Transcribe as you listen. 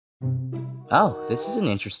Oh, this is an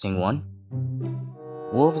interesting one.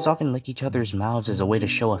 Wolves often lick each other's mouths as a way to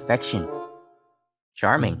show affection.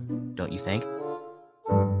 Charming, don't you think?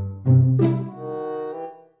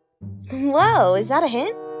 Whoa, is that a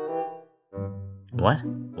hint? What?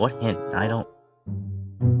 What hint? I don't...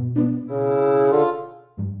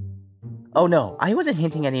 Oh no, I wasn't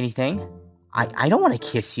hinting at anything. I don't want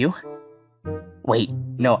to kiss you. Wait,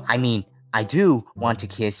 no, I mean, I do want to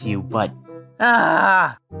kiss you, but...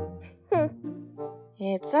 Ah!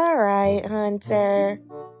 It's alright, Hunter.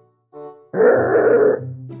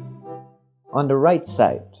 On the right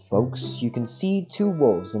side, folks, you can see two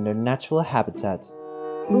wolves in their natural habitat.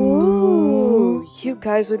 Ooh, you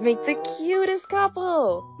guys would make the cutest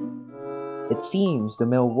couple. It seems the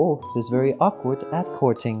male wolf is very awkward at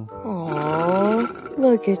courting. Aww,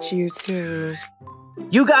 look at you two.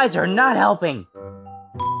 You guys are not helping!